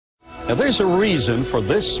Now, there's a reason for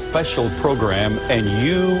this special program, and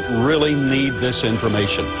you really need this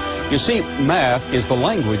information. You see, math is the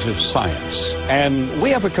language of science, and we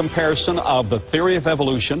have a comparison of the theory of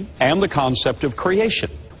evolution and the concept of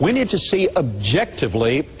creation. We need to see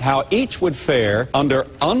objectively how each would fare under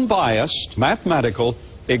unbiased mathematical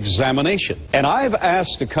examination. And I've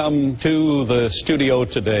asked to come to the studio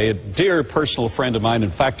today a dear personal friend of mine,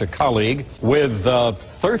 in fact a colleague, with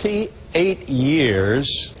 38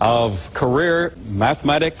 years of career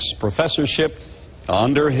mathematics professorship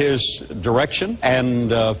under his direction,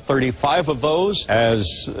 and 35 of those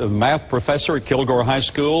as a math professor at Kilgore High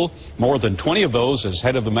School, more than 20 of those as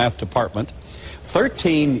head of the math department.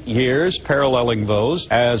 13 years paralleling those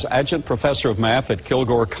as adjunct professor of math at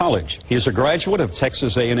Kilgore College. He's a graduate of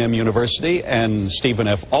Texas A&M University and Stephen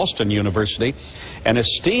F. Austin University, an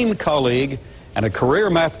esteemed colleague and a career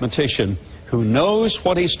mathematician who knows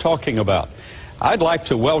what he's talking about. I'd like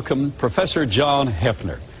to welcome Professor John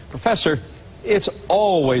Heffner. Professor, it's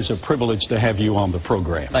always a privilege to have you on the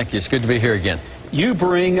program. Thank you. It's good to be here again. You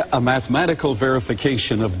bring a mathematical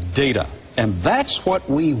verification of data, and that's what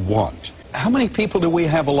we want. How many people do we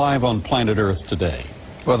have alive on planet Earth today?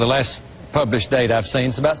 Well, the last published data I've seen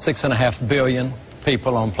is about 6.5 billion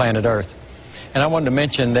people on planet Earth. And I wanted to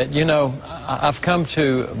mention that, you know, I've come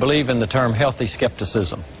to believe in the term healthy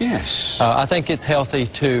skepticism. Yes. I think it's healthy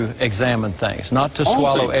to examine things, not to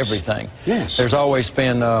swallow everything. Yes. There's always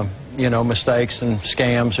been, you know, mistakes and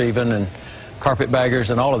scams even, and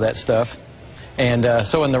carpetbaggers and all of that stuff. And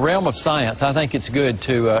so in the realm of science, I think it's good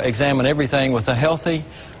to examine everything with a healthy,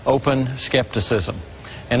 open skepticism.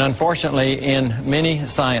 And unfortunately, in many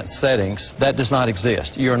science settings, that does not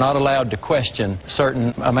exist. You're not allowed to question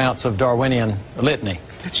certain amounts of Darwinian litany.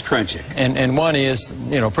 That's tragic. And one is,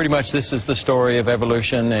 you know, pretty much this is the story of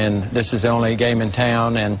evolution, and this is the only game in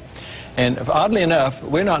town. And oddly enough,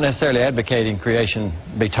 we're not necessarily advocating creation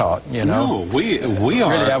be taught, you know. No, we are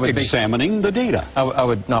really, examining the data. I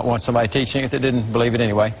would not want somebody teaching it that didn't believe it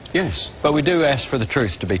anyway. Yes. But we do ask for the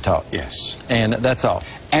truth to be taught. Yes. And that's all.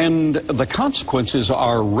 And the consequences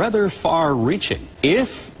are rather far-reaching.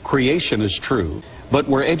 If creation is true, but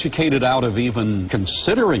we're educated out of even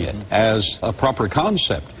considering it as a proper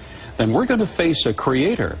concept, then we're going to face a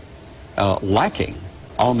creator lacking.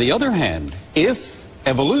 On the other hand, if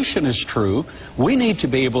evolution is true, we need to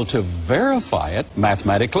be able to verify it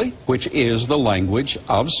mathematically, which is the language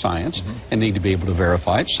of science, and need to be able to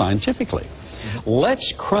verify it scientifically.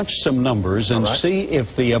 Let's crunch some numbers and see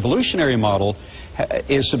if the evolutionary model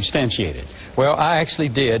is substantiated. Well, I actually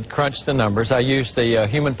did crunch the numbers. I used the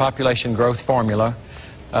human population growth formula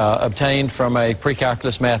obtained from a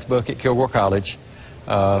pre-calculus math book at Kilgore College,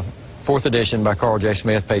 4th edition by Carl J.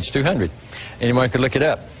 Smith, page 200. Anyone could look it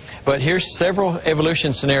up. But here's several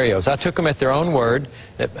evolution scenarios. I took them at their own word,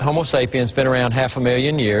 that Homo sapiens been around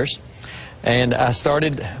 500,000 years. And I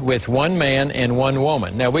started with one man and one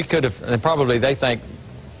woman. Now, we could have, and probably they think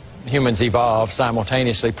humans evolve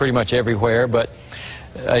simultaneously pretty much everywhere, but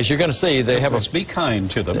as you're going to see, they have Let's be kind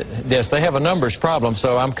to them. Yes, they have a numbers problem,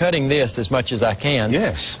 so I'm cutting this as much as I can.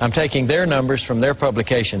 Yes. I'm taking their numbers from their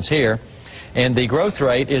publications here, and the growth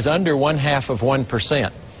rate is under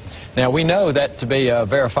 0.5%. Now, we know that to be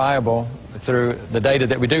verifiable through the data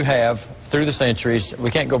that we do have through the centuries.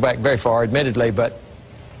 We can't go back very far, admittedly, but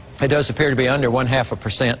it does appear to be under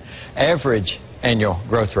 0.5% average annual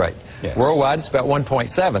growth rate. Yes. Worldwide, it's about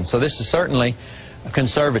 1.7, so this is certainly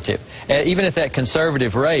conservative. Even at that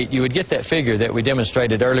conservative rate, you would get that figure that we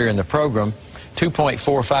demonstrated earlier in the program,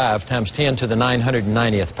 2.45 times 10 to the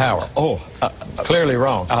 990th power. Clearly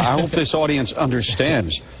wrong. I hope this audience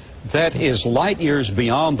understands. That is light years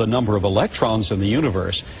beyond the number of electrons in the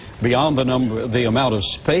universe, beyond the amount of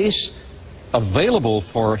space available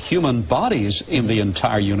for human bodies in the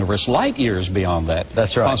entire universe, light years beyond that.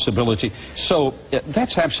 That's right. Possibility. So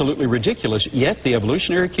that's absolutely ridiculous, yet the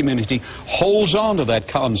evolutionary community holds on to that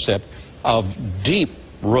concept of deep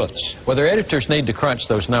roots. Well, their editors need to crunch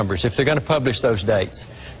those numbers. If they're going to publish those dates,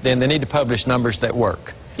 then they need to publish numbers that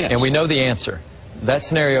work. Yes. And we know the answer. That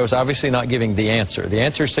scenario is obviously not giving the answer. The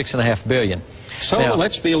answer is 6.5 billion. So now,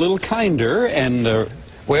 let's be a little kinder and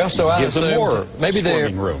give them more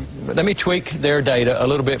room. Let me tweak their data a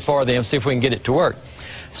little bit for them, see if we can get it to work.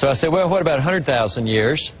 So I said, well, what about 100,000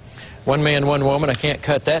 years? One man, one woman. I can't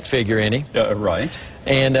cut that figure any. Right.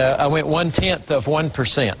 And I went 1/10 of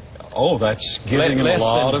 1%. Oh, that's giving them a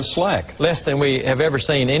lot of slack. Less than we have ever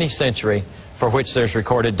seen any century for which there's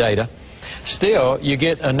recorded data. Still, you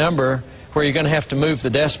get a number where you're going to have to move the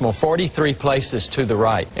decimal 43 places to the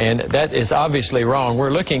right. And that is obviously wrong. We're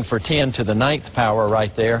looking for 10 to the 9th power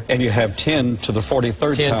right there. And you have 10 to the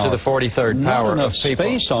 43rd 10 power. to the 43rd power Not enough of people.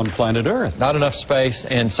 space on planet Earth. Not enough space,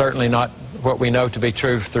 and certainly not what we know to be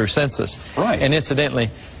true through census. Right. And incidentally,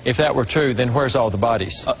 if that were true, then where's all the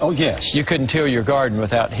bodies? Oh, yes. You couldn't till your garden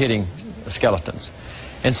without hitting skeletons.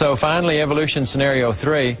 And so finally, evolution scenario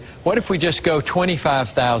 3, what if we just go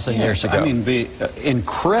 25,000 years ago? I mean, be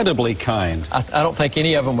incredibly kind. I don't think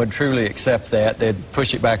any of them would truly accept that. They'd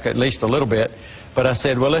push it back at least a little bit. But I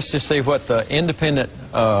said, well, let's just see what the independent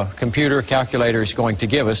computer calculator is going to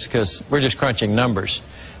give us, because we're just crunching numbers.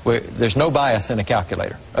 There's no bias in a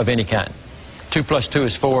calculator of any kind. 2 plus 2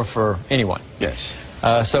 is 4 for anyone. Yes.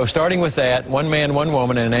 So starting with that, 1 man, 1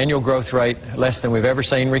 woman, and an annual growth rate less than we've ever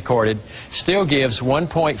seen recorded still gives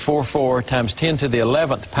 1.44 times 10 to the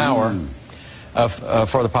 11th power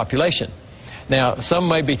for the population. Now, some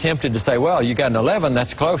may be tempted to say, well, you got an 11,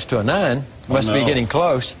 that's close to a 9. Must be getting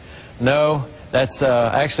close. No, that's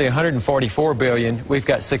actually 144 billion. We've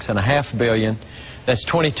got 6.5 billion. That's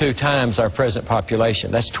 22 times our present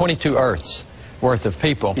population. That's 22 Earths worth of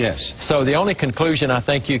people. Yes. So the only conclusion I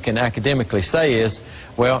think you can academically say is,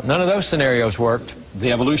 well, none of those scenarios worked.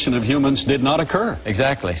 The evolution of humans did not occur.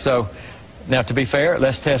 Exactly. So now, to be fair,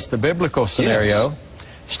 let's test the biblical scenario. Yes.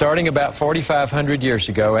 Starting about 4,500 years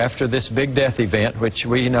ago, after this big death event, which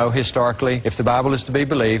we know historically, if the Bible is to be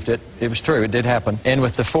believed, it was true, it did happen. And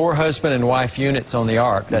with the 4 husband and wife units on the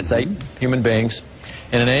ark, that's 8 human beings,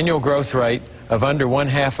 and an annual growth rate of under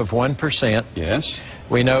 1/2%. Yes.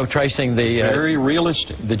 We know, tracing the very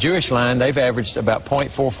realistic. The Jewish line, they've averaged about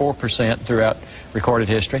 0.44% throughout recorded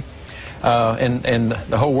history. And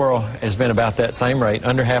the whole world has been about that same rate,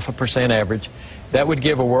 under 0.5% average. That would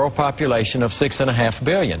give a world population of 6.5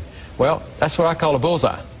 billion. Well, that's what I call a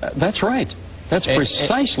bullseye. That's right. That's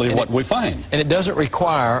precisely what we find. And it doesn't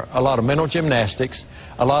require a lot of mental gymnastics,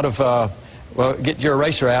 a lot of, well, get your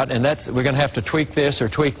eraser out, and we're going to have to tweak this or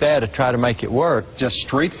tweak that to try to make it work. Just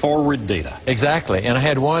straightforward data. Exactly. And I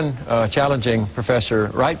had one challenging professor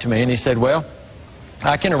write to me, and he said, well,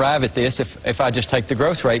 I can arrive at this if I just take the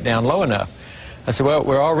growth rate down low enough. I said, well,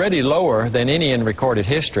 we're already lower than any in recorded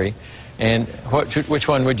history, and which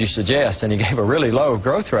one would you suggest? And he gave a really low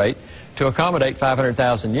growth rate to accommodate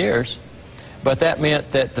 500,000 years, but that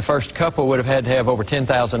meant that the first couple would have had to have over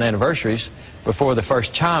 10,000 anniversaries before the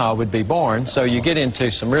first child would be born, so you get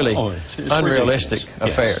into some really unrealistic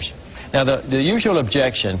affairs. Yes. Now, the usual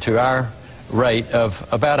objection to our rate of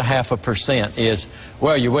about 0.5% is,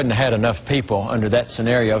 well, you wouldn't have had enough people under that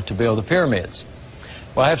scenario to build the pyramids.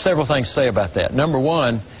 Well, I have several things to say about that. Number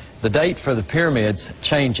one, the date for the pyramids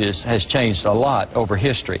has changed a lot over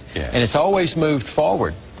history, and it's always moved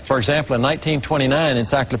forward. For example, in 1929,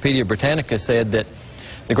 Encyclopedia Britannica said that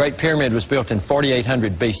the Great Pyramid was built in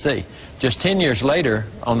 4800 BC. Just 10 years later,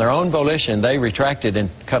 on their own volition, they retracted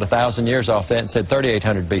and cut 1,000 years off that and said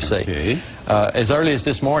 3800 BC. Okay. As early as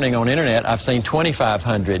this morning on Internet, I've seen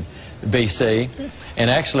 2500 BC, and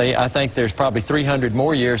actually I think there's probably 300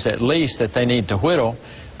 more years at least that they need to whittle,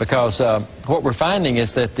 because what we're finding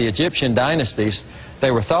is that the Egyptian dynasties,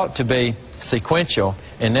 they were thought to be sequential,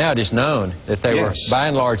 and now it is known that they were by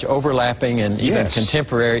and large overlapping and even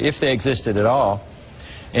contemporary, if they existed at all.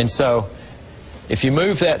 And so if you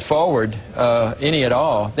move that forward any at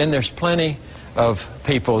all, then there's plenty of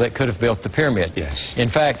people that could have built the pyramid. Yes. In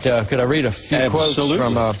fact, could I read a few quotes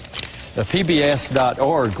from the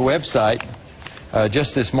pbs.org website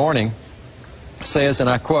just this morning? Says, and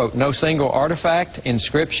I quote, "No single artifact,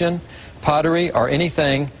 inscription, pottery, or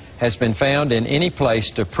anything has been found in any place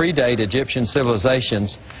to predate Egyptian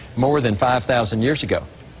civilizations more than 5,000 years ago.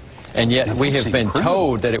 And yet we have been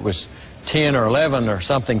told that it was 10 or 11 or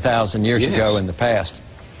something thousand years ago in the past."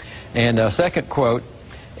 And second quote,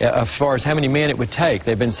 as far as how many men it would take,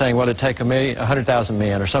 they've been saying, well, it'd take 100,000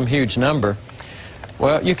 men or some huge number.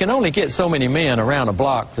 Well, you can only get so many men around a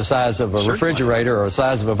block the size of a refrigerator or the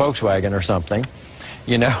size of a Volkswagen or something.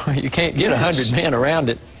 You know, you can't get 100 men around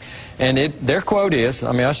it. And their quote is,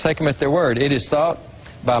 I mean, I'll just take them at their word, "It is thought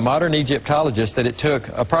by modern Egyptologists that it took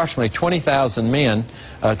approximately 20,000 men,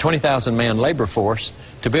 20,000 man labor force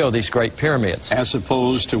to build these great pyramids." As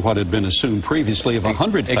opposed to what had been assumed previously of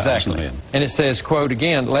 100,000 men. And it says, quote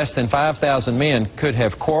again, "Less than 5,000 men could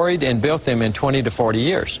have quarried and built them in 20 to 40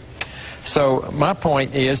 years. So my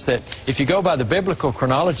point is that if you go by the biblical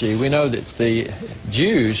chronology, we know that the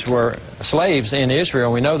Jews were slaves in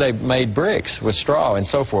Israel. We know they made bricks with straw and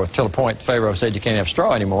so forth, till the point Pharaoh said you can't have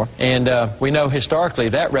straw anymore. And we know historically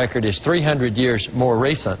that record is 300 years more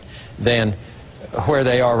recent than where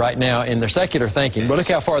they are right now in their secular thinking. But look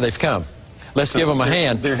how far they've come. Let's give them a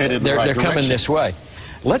hand. They're headed in the right They're coming direction. this way.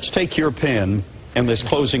 Let's take your pen in this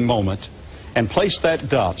closing moment and place that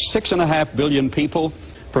dot. 6.5 billion people.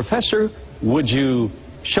 Professor, would you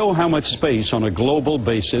show how much space on a global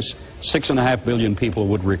basis 6.5 billion people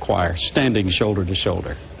would require, standing shoulder to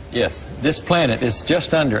shoulder? Yes, this planet is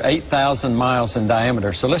just under 8,000 miles in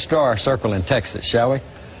diameter, so let's draw our circle in Texas, shall we?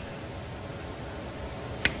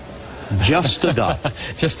 Just a dot.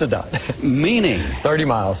 Just a dot. Meaning 30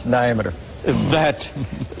 miles in diameter. that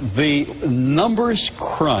the numbers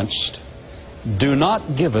crunched do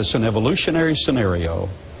not give us an evolutionary scenario,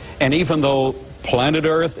 and even though planet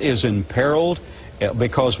Earth is imperiled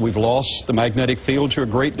because we've lost the magnetic field to a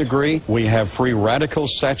great degree, we have free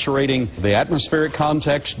radicals saturating the atmospheric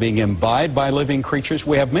context, being imbibed by living creatures.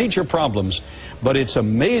 We have major problems, but it's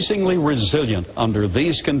amazingly resilient under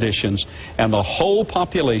these conditions, and the whole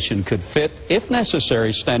population could fit, if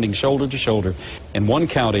necessary, standing shoulder to shoulder in one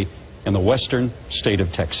county in the western state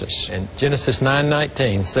of Texas. And Genesis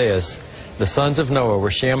 9:19 says, the sons of Noah were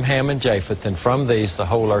Shem, Ham, and Japheth, and from these the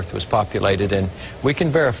whole earth was populated, and we can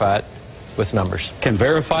verify it with numbers. Can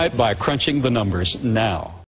verify it by crunching the numbers now.